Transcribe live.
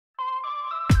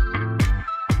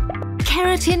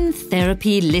Keratin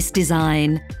Therapy Lisse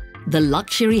Design, the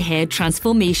luxury hair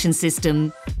transformation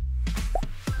system.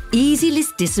 Easy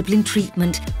Lisse discipline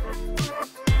treatment.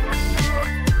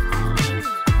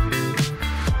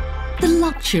 The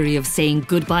luxury of saying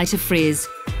goodbye to frizz.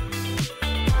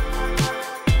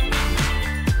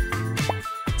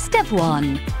 Step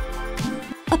 1.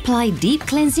 Apply deep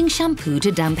cleansing shampoo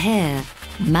to damp hair.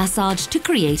 Massage to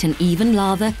create an even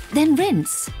lather, then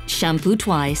rinse. Shampoo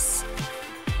twice.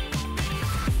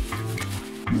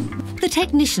 The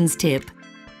technician's tip.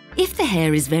 If the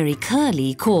hair is very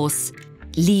curly, coarse,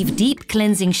 leave deep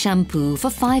cleansing shampoo for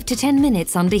 5 to 10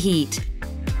 minutes under heat.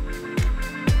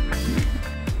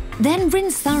 Then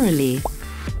rinse thoroughly.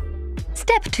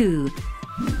 Step 2.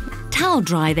 Towel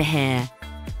dry the hair,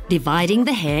 dividing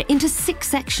the hair into 6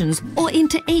 sections or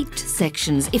into 8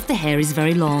 sections if the hair is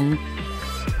very long.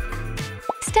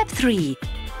 Step 3.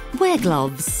 Wear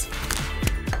gloves.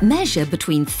 Measure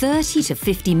between 30 to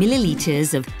 50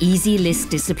 millilitres of Easy Lisse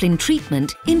discipline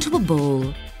treatment into a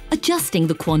bowl, adjusting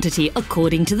the quantity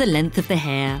according to the length of the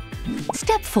hair.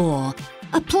 Step 4.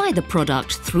 Apply the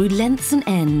product through lengths and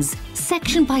ends,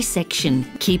 section by section,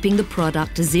 keeping the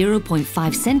product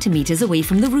 0.5 centimetres away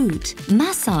from the root.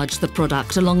 Massage the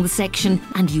product along the section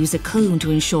and use a comb to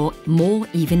ensure more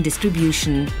even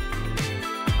distribution.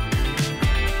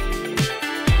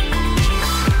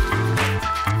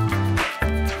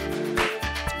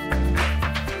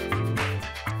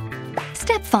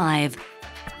 Step 5.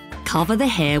 Cover the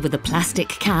hair with a plastic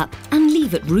cap and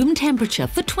leave at room temperature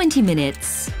for 20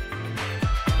 minutes.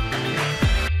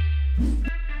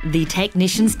 The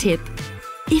technician's tip.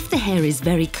 If the hair is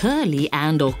very curly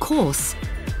and/or coarse,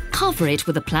 cover it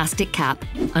with a plastic cap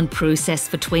and process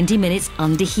for 20 minutes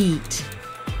under heat.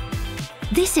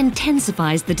 This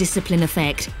intensifies the discipline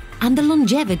effect and the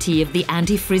longevity of the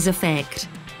anti-frizz effect.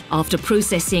 After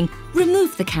processing,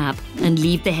 remove the cap and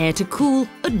leave the hair to cool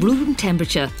at room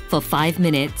temperature for 5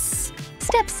 minutes.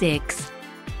 Step 6.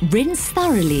 Rinse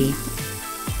thoroughly.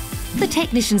 The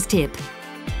technician's tip.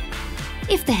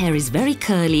 If the hair is very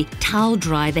curly, towel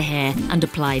dry the hair and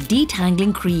apply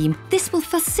detangling cream. This will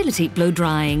facilitate blow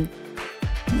drying.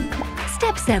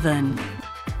 Step 7.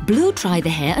 Blow dry the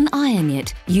hair and iron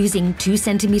it using 2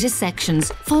 centimetre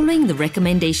sections, following the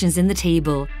recommendations in the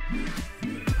table.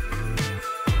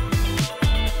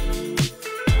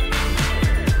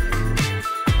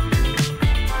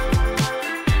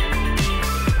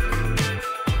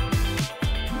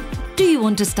 Do you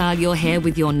want to style your hair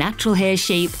with your natural hair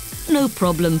shape? No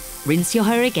problem. Rinse your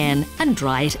hair again and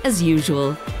dry it as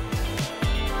usual.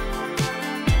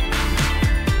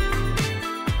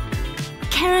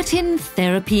 Keratin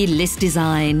Therapy Lisse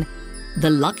Design,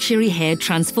 the luxury hair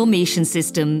transformation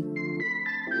system.